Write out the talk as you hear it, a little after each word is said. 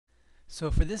So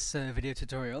for this video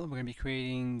tutorial, we're going to be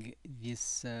creating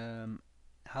this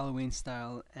Halloween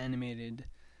style animated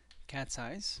cat's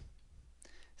eyes,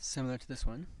 similar to this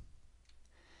one.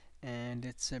 And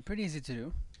it's pretty easy to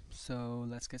do, so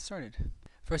let's get started.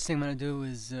 First thing I'm going to do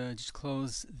is just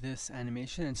close this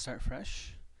animation and start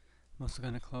fresh. I'm also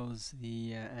going to close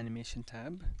the animation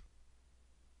tab.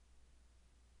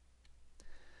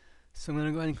 So I'm going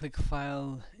to go ahead and click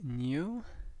File, New,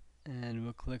 and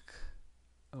we'll click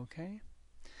OK.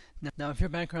 Now if your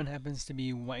background happens to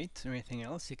be white or anything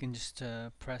else, you can just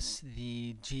press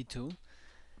the G tool,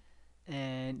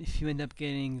 and if you end up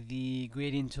getting the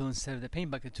gradient tool instead of the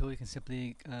paint bucket tool, you can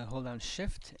simply hold down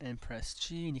Shift and press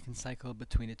G, and you can cycle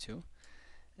between the two.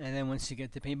 And then once you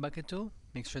get the paint bucket tool,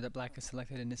 make sure that black is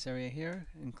selected in this area here,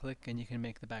 and click, and you can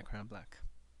make the background black.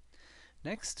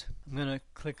 Next, I'm going to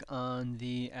click on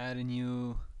the Add a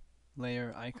New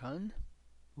Layer icon.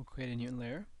 We'll create a new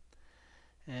layer,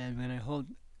 and we're going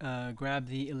to grab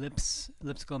the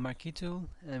elliptical marquee tool,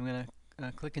 and I'm going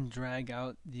to click and drag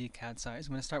out the cat's eyes.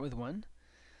 I'm going to start with 1.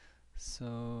 So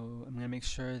I'm going to make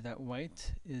sure that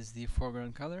white is the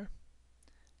foreground color,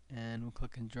 and we'll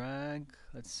click and drag.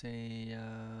 Let's say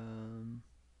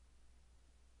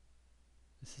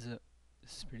this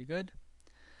is pretty good.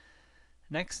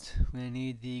 Next, we're going to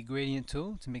need the gradient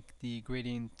tool to make the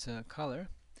gradient color.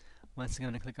 Once again,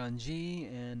 I'm going to click on G,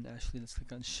 and actually let's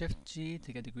click on Shift G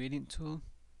to get the gradient tool.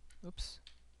 Oops,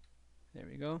 there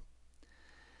we go.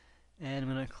 And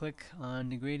I'm going to click on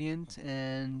the gradient,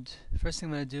 and first thing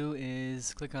I'm going to do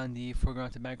is click on the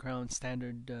foreground to background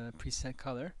standard preset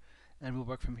color, and we'll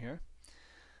work from here.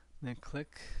 I'm going to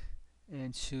click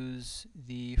and choose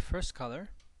the first color.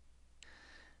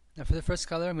 Now for the first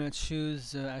color, I'm going to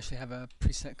choose, actually have a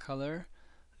preset color.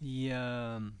 The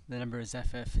number is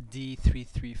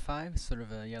FFD335, sort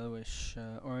of a yellowish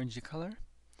orangey color.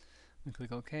 I'm going to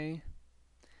click OK,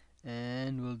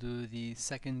 and we'll do the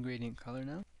second gradient color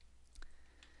now.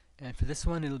 And for this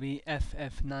one, it'll be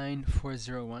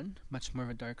FF9401, much more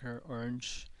of a darker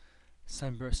orange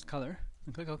sunburst color.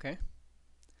 And click OK.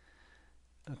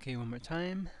 OK, one more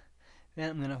time.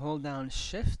 Then I'm going to hold down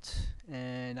Shift,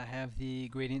 and I have the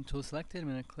gradient tool selected. I'm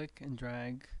going to click and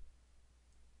drag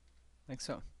like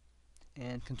so,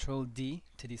 and Control D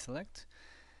to deselect.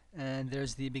 And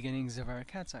there's the beginnings of our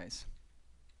cat's eyes.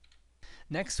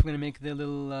 Next, we're going to make the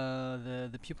little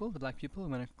the pupil, the black pupil.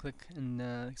 I'm going to click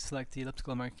and select the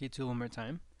elliptical marquee tool one more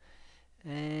time,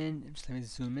 and just let me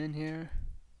zoom in here.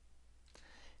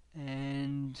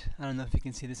 And I don't know if you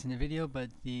can see this in the video, but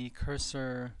the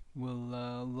cursor will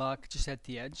lock just at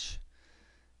the edge.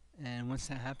 And once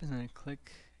that happens, I'm going to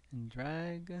click and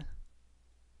drag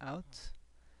out,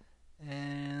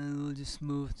 and we'll just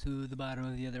move to the bottom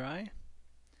of the other eye.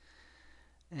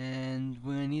 And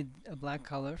we're going to need a black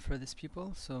color for this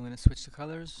pupil, so I'm going to switch the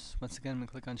colors. Once again, I'm going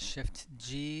to click on Shift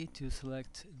G to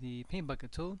select the paint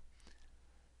bucket tool,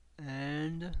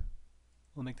 and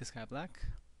we'll make this guy black.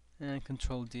 And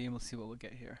Control D, and we'll see what we'll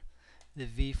get here. The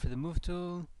V for the move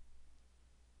tool,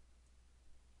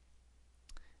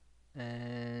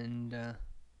 and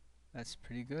that's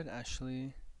pretty good.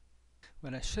 Actually,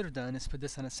 what I should have done is put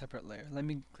this on a separate layer. Let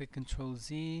me click Control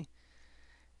Z,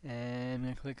 and I'm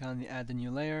going to click on the Add a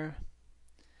New Layer,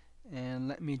 and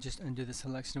let me just undo the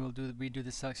selection. We'll redo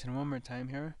the selection one more time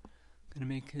here. I'm going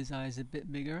to make his eyes a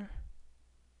bit bigger,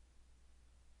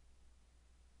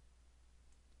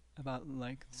 about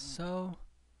like so.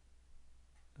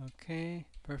 Okay,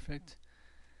 perfect.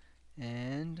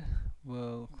 And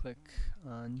we'll click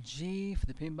on G for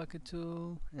the paint bucket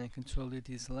tool, and Control D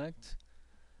to deselect.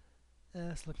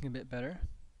 That's looking a bit better.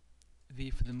 V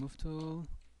for the move tool,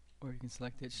 or you can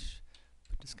select it,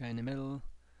 put this guy in the middle.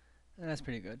 That's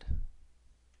pretty good.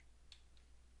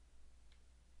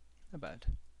 Not bad.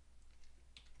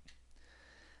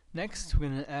 Next, we're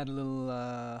going to add a little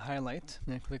highlight. I'm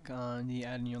going to click on the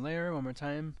Add a New Layer one more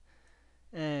time,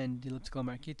 and the elliptical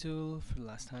marquee tool for the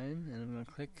last time, and I'm going to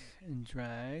click and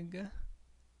drag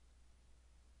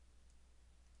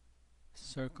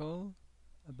circle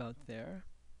about there.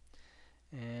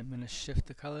 And I'm going to shift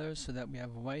the colors so that we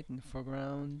have white in the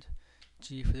foreground,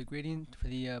 G for the gradient for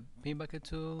the paint bucket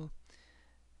tool,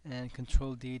 and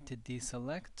Control D to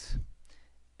deselect.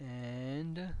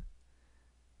 And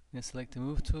I'm going to select the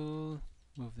move tool,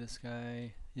 move this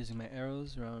guy using my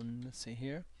arrows around, let's say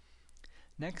here.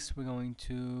 Next, we're going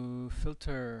to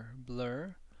filter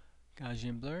blur,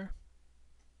 Gaussian blur,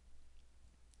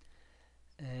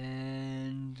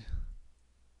 and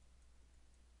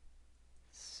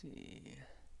let's see,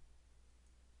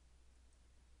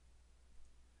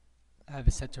 I have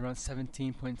it set to around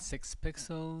 17.6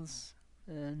 pixels.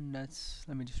 And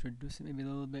let me just reduce it maybe a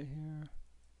little bit here.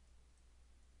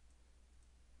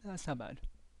 That's not bad.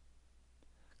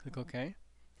 Click OK.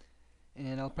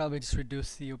 And I'll probably just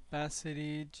reduce the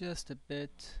opacity just a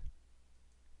bit.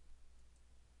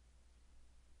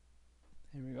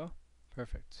 There we go.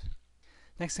 Perfect.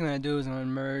 Next thing I'm going to do is I'm going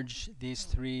to merge these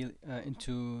three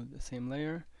into the same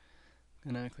layer.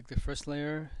 I'm going to click the first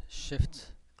layer,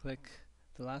 shift click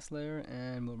the last layer,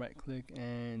 and we'll right click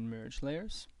and merge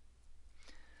layers.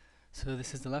 So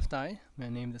this is the left eye. I'm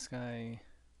going to name this guy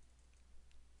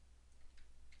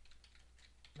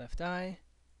left eye,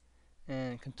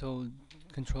 and control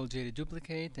J to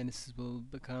duplicate, and this will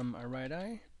become our right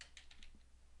eye.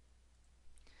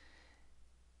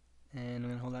 And I'm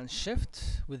going to hold on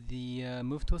shift with the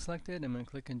move tool selected. I'm going to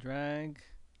click and drag,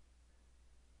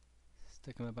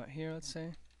 stick them about here, let's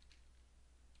say.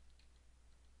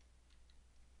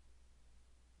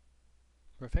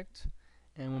 Perfect.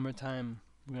 And one more time,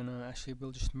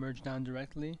 we'll just merge down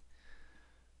directly.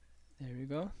 There we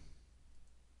go.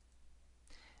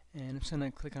 And I'm just going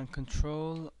to click on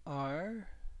Control R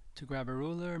to grab a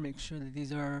ruler, make sure that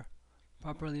these are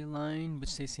properly aligned,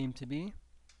 which they seem to be.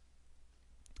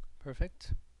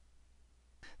 Perfect.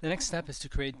 The next step is to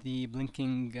create the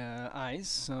blinking eyes.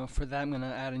 So for that, I'm going to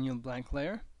add a new blank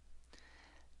layer.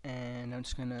 And I'm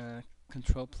just going to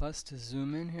Control plus to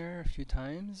zoom in here a few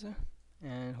times.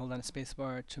 And hold on a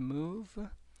spacebar to move.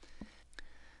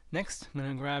 Next, I'm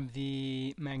going to grab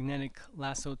the magnetic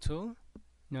lasso tool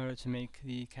in order to make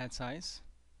the cat's eyes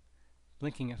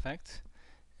blinking effect.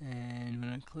 And I'm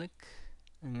going to click.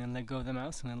 I'm going to let go of the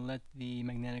mouse. I'm going to let the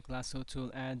magnetic lasso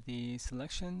tool add the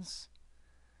selections.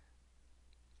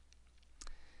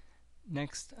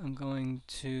 Next, I'm going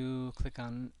to click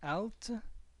on Alt,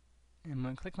 and I'm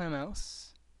going to click my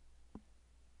mouse,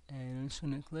 and I'm just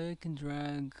going to click and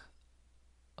drag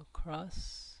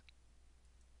across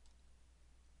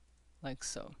like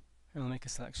so, and we'll make a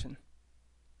selection.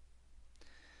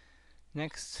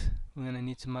 Next, we're going to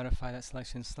need to modify that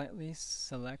selection slightly.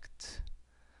 Select,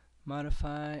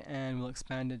 modify, and we'll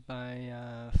expand it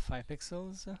by 5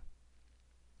 pixels.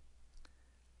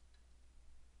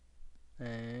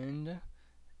 And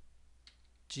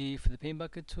G for the paint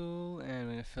bucket tool, and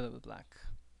we're going to fill it with black.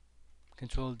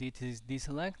 Control D to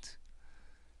deselect.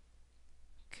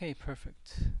 Okay,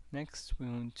 perfect. Next, we're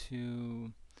going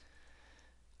to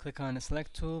click on the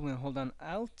select tool. We're going to hold on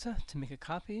Alt to make a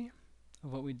copy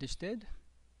of what we just did.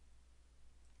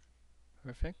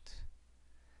 Perfect.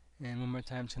 And one more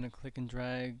time, I'm just going to click and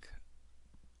drag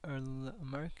our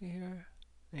marker here.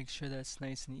 Make sure that's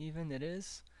nice and even. It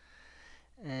is.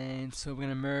 And so we're going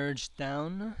to merge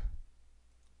down.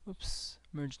 Oops,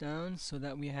 merge down so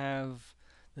that we have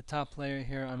the top layer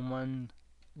here on one,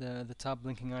 the top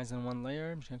blinking eyes on one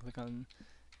layer. I'm just going to click on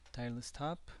titleless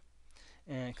top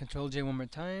and Control J one more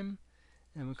time,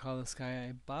 and we'll call this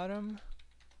guy bottom,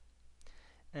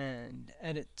 and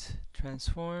edit,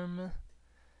 transform,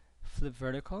 flip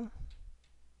vertical,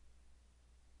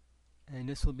 and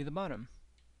this will be the bottom.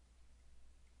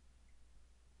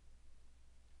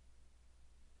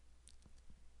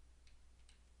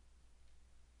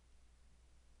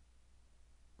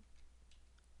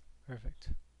 Perfect.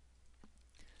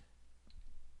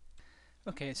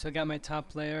 Okay, so I got my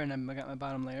top layer and I got my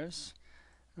bottom layers.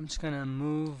 I'm just gonna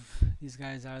move these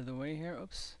guys out of the way here.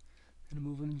 Oops. I'm gonna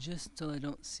move them just till I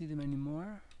don't see them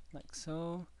anymore, like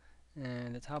so.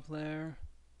 And the top layer.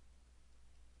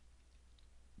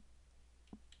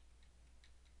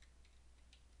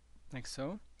 Like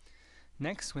so.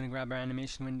 Next, we're gonna grab our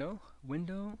animation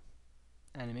window,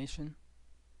 animation,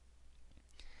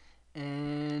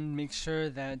 and make sure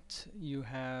that you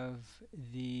have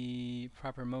the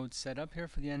proper mode set up here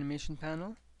for the animation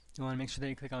panel. You want to make sure that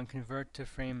you click on Convert to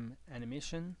Frame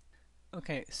Animation.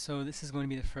 Okay, so this is going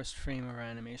to be the first frame of our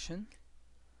animation.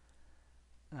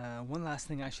 One last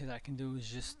thing actually that I can do is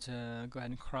just go ahead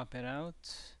and crop it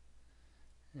out.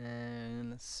 And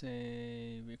let's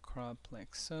say we crop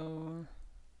like so.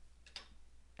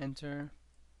 Enter.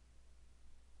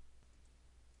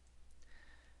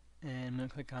 And I'm going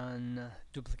to click on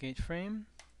Duplicate Frame.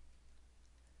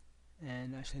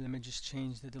 And actually, let me just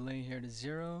change the delay here to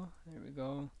 0. There we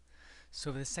go.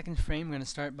 So for the second frame, we're going to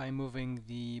start by moving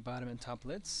the bottom and top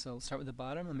lids. So I'll start with the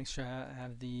bottom. I'll make sure I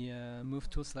have the move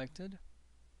tool selected.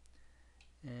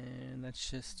 And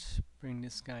let's just bring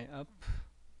this guy up.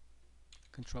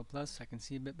 Control plus, so I can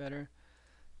see a bit better.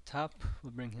 Top,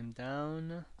 we'll bring him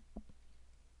down.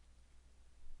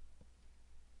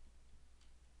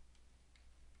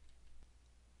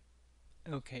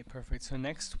 Okay, perfect. So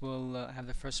next we'll have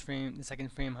the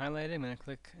second frame highlighted. I'm going to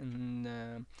click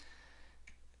and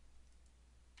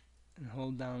and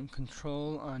hold down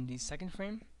Control on the second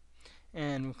frame,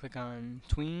 and we'll click on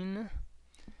Tween,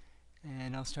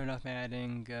 and I'll start off by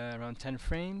adding around 10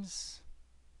 frames.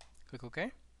 Click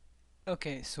OK.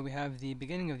 Okay, so we have the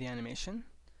beginning of the animation.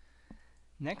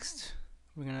 Next,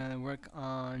 we're going to work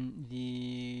on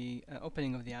the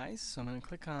opening of the eyes. So I'm going to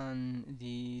click on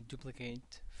the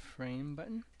duplicate frame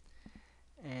button,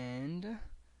 and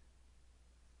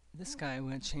this guy we're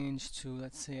going to change to,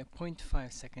 let's say, a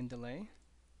 0.5 second delay.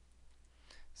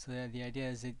 So that the idea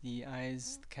is that the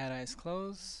cat eyes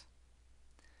close.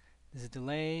 There's a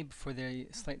delay before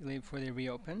slight delay before they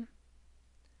reopen.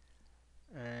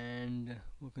 And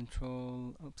we'll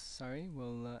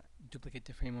we'll duplicate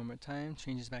the frame one more time,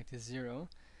 change this back to 0.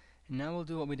 And now we'll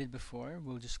do what we did before.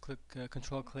 We'll just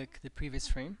control click the previous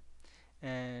frame,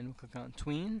 and we'll click on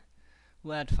Tween.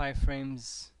 We'll add 5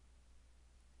 frames,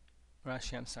 or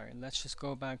actually, I'm sorry, let's just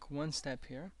go back one step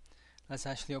here. Let's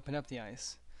actually open up the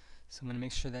eyes. So I'm going to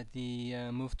make sure that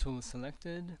the move tool is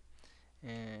selected,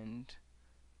 and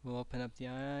we'll open up the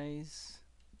eyes.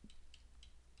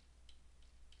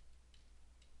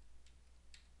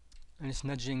 I'm just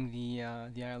nudging the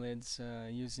eyelids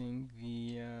using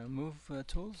the move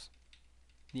tools,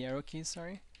 the arrow keys,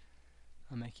 sorry,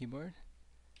 on my keyboard,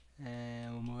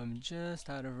 and we'll move them just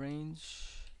out of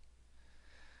range.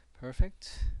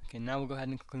 Perfect. Okay, now we'll go ahead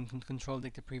and control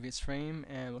delete the previous frame,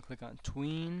 and we'll click on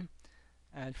Tween,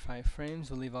 add 5 frames.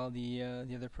 We'll leave all the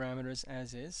other parameters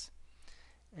as is,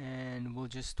 and we'll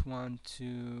just want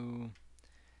to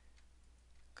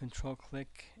control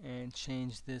click and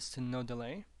change this to no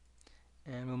delay.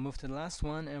 And we'll move to the last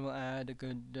one, and we'll add a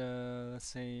good, let's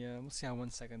say, we'll see how 1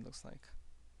 second looks like.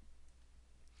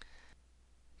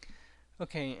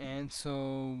 Okay, and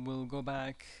so we'll go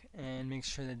back and make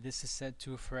sure that this is set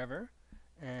to forever,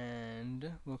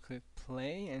 and we'll click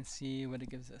play and see what it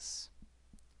gives us.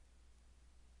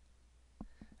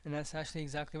 And that's actually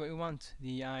exactly what we want.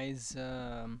 The eyes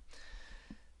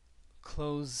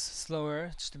close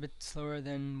slower, just a bit slower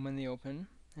than when they open,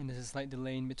 and there's a slight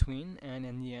delay in between and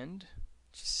in the end.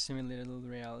 Just simulate a little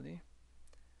reality.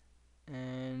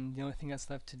 And the only thing that's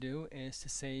left to do is to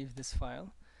save this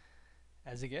file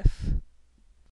as a GIF.